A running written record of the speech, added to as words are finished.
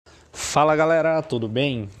Fala galera, tudo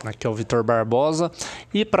bem? Aqui é o Vitor Barbosa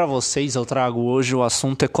e para vocês eu trago hoje o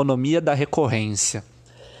assunto Economia da Recorrência.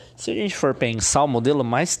 Se a gente for pensar, o modelo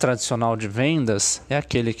mais tradicional de vendas é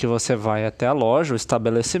aquele que você vai até a loja, o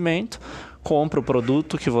estabelecimento, compra o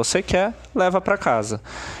produto que você quer, leva para casa.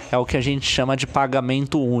 É o que a gente chama de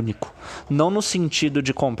pagamento único. Não no sentido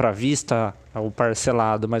de compra à vista ou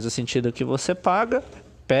parcelado, mas no sentido que você paga,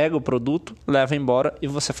 pega o produto, leva embora e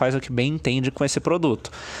você faz o que bem entende com esse produto.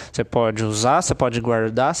 Você pode usar, você pode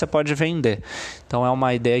guardar, você pode vender. Então é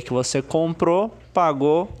uma ideia que você comprou,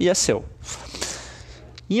 pagou e é seu.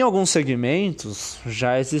 Em alguns segmentos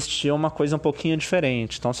já existia uma coisa um pouquinho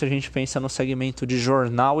diferente. Então, se a gente pensa no segmento de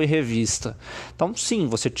jornal e revista, então sim,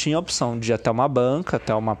 você tinha a opção de ir até uma banca,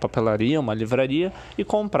 até uma papelaria, uma livraria e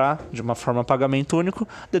comprar de uma forma pagamento único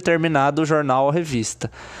determinado jornal ou revista.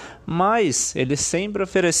 Mas eles sempre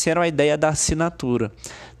ofereceram a ideia da assinatura.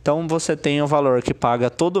 Então, você tem um valor que paga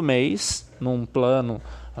todo mês num plano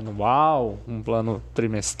anual, um plano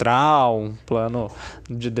trimestral, um plano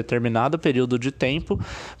de determinado período de tempo.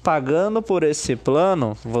 Pagando por esse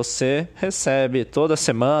plano, você recebe toda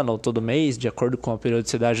semana ou todo mês, de acordo com a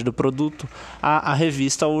periodicidade do produto, a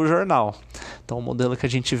revista ou o jornal. Então, o modelo que a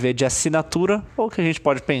gente vê de assinatura, ou que a gente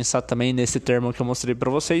pode pensar também nesse termo que eu mostrei para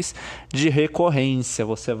vocês, de recorrência.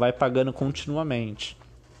 Você vai pagando continuamente.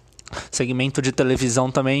 Segmento de televisão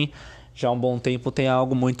também, já há um bom tempo tem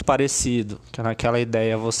algo muito parecido, que é naquela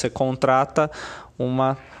ideia, você contrata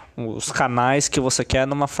os canais que você quer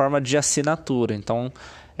numa forma de assinatura. Então,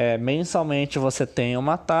 mensalmente você tem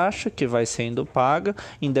uma taxa que vai sendo paga,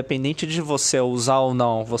 independente de você usar ou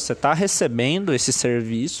não, você está recebendo esse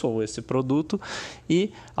serviço ou esse produto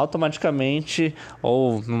e automaticamente,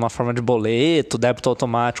 ou numa forma de boleto, débito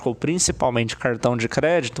automático ou principalmente cartão de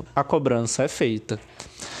crédito, a cobrança é feita.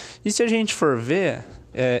 E se a gente for ver,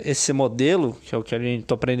 esse modelo, que é o que a gente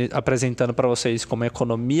está apresentando para vocês como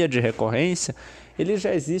economia de recorrência, ele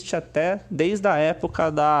já existe até desde a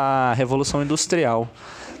época da Revolução Industrial.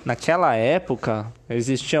 Naquela época,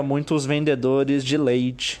 existiam muitos vendedores de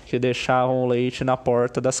leite que deixavam o leite na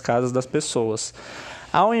porta das casas das pessoas.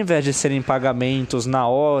 Ao invés de serem pagamentos na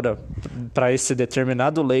hora para esse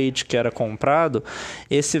determinado leite que era comprado,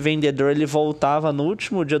 esse vendedor ele voltava no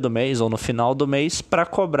último dia do mês ou no final do mês para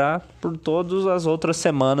cobrar por todas as outras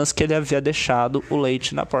semanas que ele havia deixado o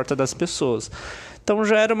leite na porta das pessoas. Então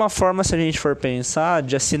já era uma forma, se a gente for pensar,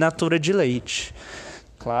 de assinatura de leite.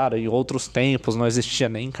 Claro, em outros tempos não existia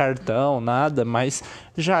nem cartão, nada, mas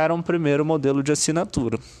já era um primeiro modelo de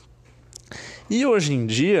assinatura. E hoje em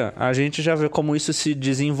dia, a gente já vê como isso se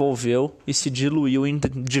desenvolveu e se diluiu em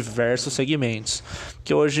diversos segmentos.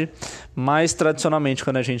 Que hoje, mais tradicionalmente,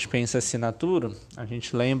 quando a gente pensa em assinatura, a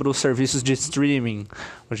gente lembra os serviços de streaming.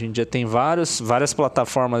 Hoje em dia tem várias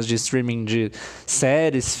plataformas de streaming de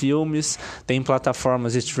séries, filmes, tem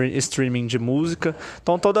plataformas de streaming de música.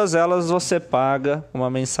 Então, todas elas você paga uma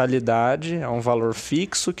mensalidade, é um valor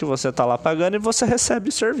fixo que você está lá pagando e você recebe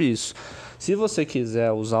o serviço. Se você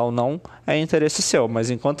quiser usar ou não, é interesse seu. Mas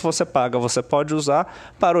enquanto você paga, você pode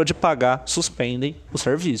usar. Parou de pagar, suspendem o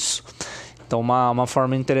serviço. Então, uma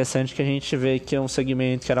forma interessante que a gente vê que é um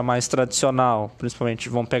segmento que era mais tradicional, principalmente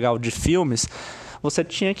vamos pegar o de filmes, você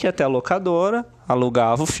tinha que ir até a locadora,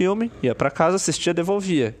 alugava o filme, ia para casa, assistia,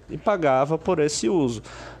 devolvia e pagava por esse uso.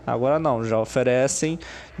 Agora não, já oferecem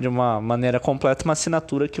de uma maneira completa uma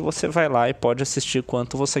assinatura que você vai lá e pode assistir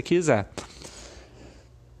quanto você quiser.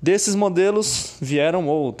 Desses modelos vieram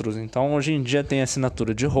outros, então hoje em dia tem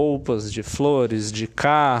assinatura de roupas, de flores, de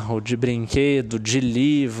carro, de brinquedo, de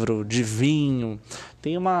livro, de vinho.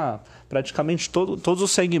 Tem praticamente todos os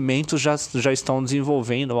segmentos já estão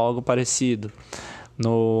desenvolvendo algo parecido.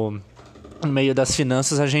 No meio das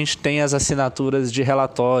finanças a gente tem as assinaturas de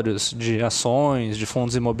relatórios, de ações, de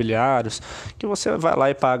fundos imobiliários, que você vai lá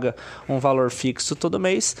e paga um valor fixo todo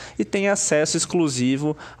mês e tem acesso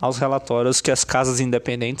exclusivo aos relatórios que as casas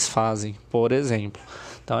independentes fazem, por exemplo.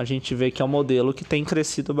 Então a gente vê que é um modelo que tem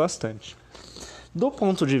crescido bastante. Do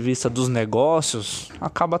ponto de vista dos negócios,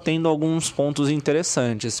 acaba tendo alguns pontos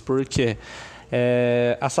interessantes, porque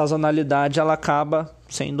a sazonalidade ela acaba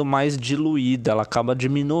sendo mais diluída, ela acaba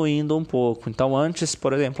diminuindo um pouco. Então antes,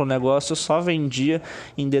 por exemplo, o negócio só vendia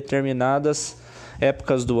em determinadas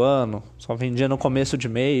épocas do ano, só vendia no começo de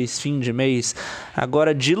mês, fim de mês.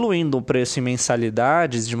 Agora, diluindo o preço em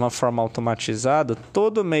mensalidades de uma forma automatizada,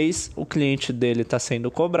 todo mês o cliente dele está sendo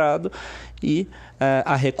cobrado e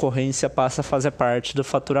a recorrência passa a fazer parte do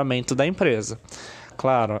faturamento da empresa.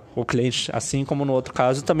 claro, o cliente, assim como no outro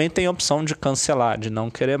caso, também tem a opção de cancelar, de não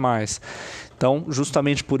querer mais. Então,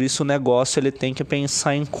 justamente por isso o negócio ele tem que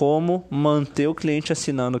pensar em como manter o cliente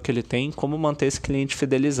assinando o que ele tem, como manter esse cliente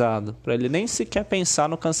fidelizado, para ele nem sequer pensar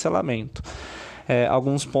no cancelamento.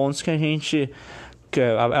 Alguns pontos que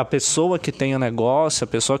a pessoa que tem o negócio, a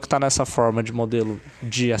pessoa que está nessa forma de modelo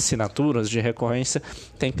de assinaturas, de recorrência,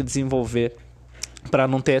 tem que desenvolver para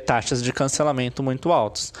não ter taxas de cancelamento muito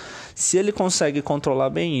altas. Se ele consegue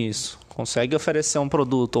controlar bem isso, consegue oferecer um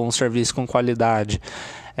produto ou um serviço com qualidade,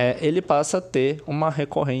 ele passa a ter uma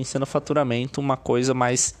recorrência no faturamento, uma coisa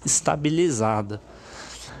mais estabilizada.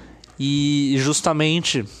 E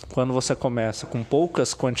justamente quando você começa com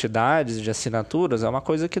poucas quantidades de assinaturas, é uma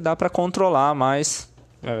coisa que dá para controlar mais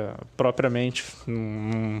propriamente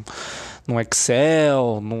no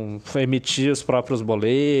Excel, emitir os próprios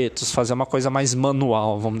boletos, fazer uma coisa mais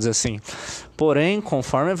manual, vamos dizer assim. Porém,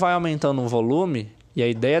 conforme vai aumentando o volume, e a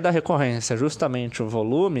ideia da recorrência é justamente o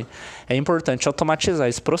volume, é importante automatizar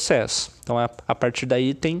esse processo. Então, a partir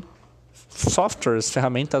daí tem softwares,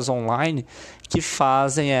 ferramentas online que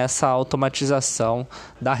fazem essa automatização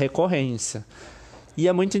da recorrência. E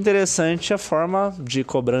é muito interessante a forma de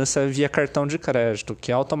cobrança via cartão de crédito,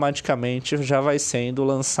 que automaticamente já vai sendo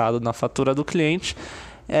lançado na fatura do cliente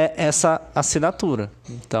essa assinatura.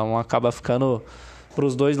 Então acaba ficando para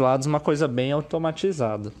os dois lados uma coisa bem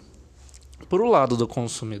automatizada. Por o lado do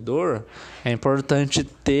consumidor, é importante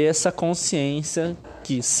ter essa consciência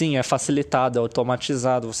que sim, é facilitado, é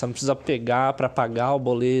automatizado, você não precisa pegar para pagar o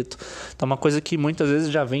boleto. Então é uma coisa que muitas vezes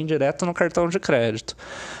já vem direto no cartão de crédito.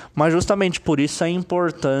 Mas justamente por isso é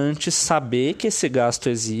importante saber que esse gasto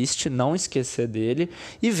existe, não esquecer dele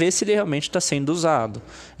e ver se ele realmente está sendo usado.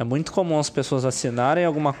 É muito comum as pessoas assinarem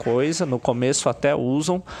alguma coisa, no começo até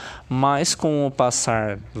usam, mas com o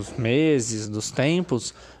passar dos meses, dos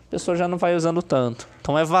tempos, a pessoa já não vai usando tanto.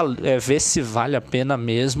 Então é ver se vale a pena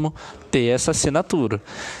mesmo ter essa assinatura.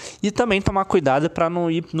 E também tomar cuidado para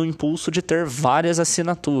não ir no impulso de ter várias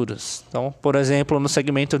assinaturas. Então, por exemplo, no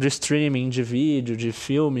segmento de streaming, de vídeo, de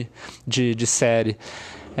filme, de série,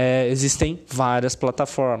 existem várias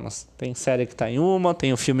plataformas. Tem série que está em uma,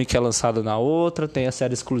 tem o filme que é lançado na outra, tem a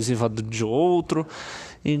série exclusiva de outro.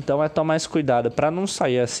 Então tomar esse cuidado para não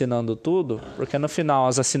sair assinando tudo, porque no final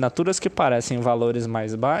as assinaturas que parecem valores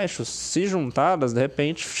mais baixos, se juntadas, de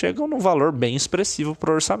repente chegam num valor bem expressivo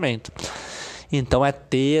para o orçamento. Então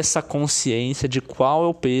ter essa consciência de qual é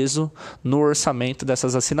o peso no orçamento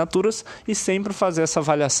dessas assinaturas e sempre fazer essa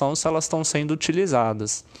avaliação se elas estão sendo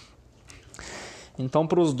utilizadas. Então,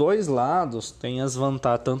 para os dois lados, tem as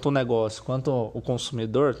vantagens, tanto o negócio quanto o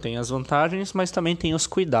consumidor tem as vantagens, mas também tem os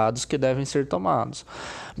cuidados que devem ser tomados.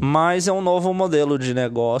 Mas é um novo modelo de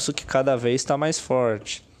negócio que cada vez está mais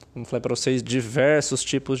forte. Como falei para vocês, diversos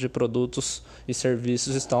tipos de produtos e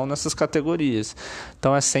serviços estão nessas categorias.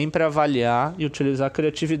 Então, é sempre avaliar e utilizar a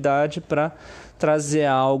criatividade para trazer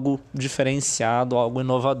algo diferenciado, algo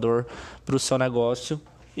inovador para o seu negócio.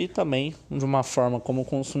 E também de uma forma como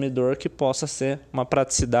consumidor que possa ser uma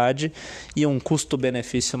praticidade e um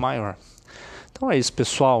custo-benefício maior. Então é isso,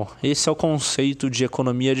 pessoal. Esse é o conceito de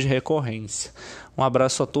economia de recorrência. Um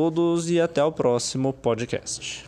abraço a todos e até o próximo podcast.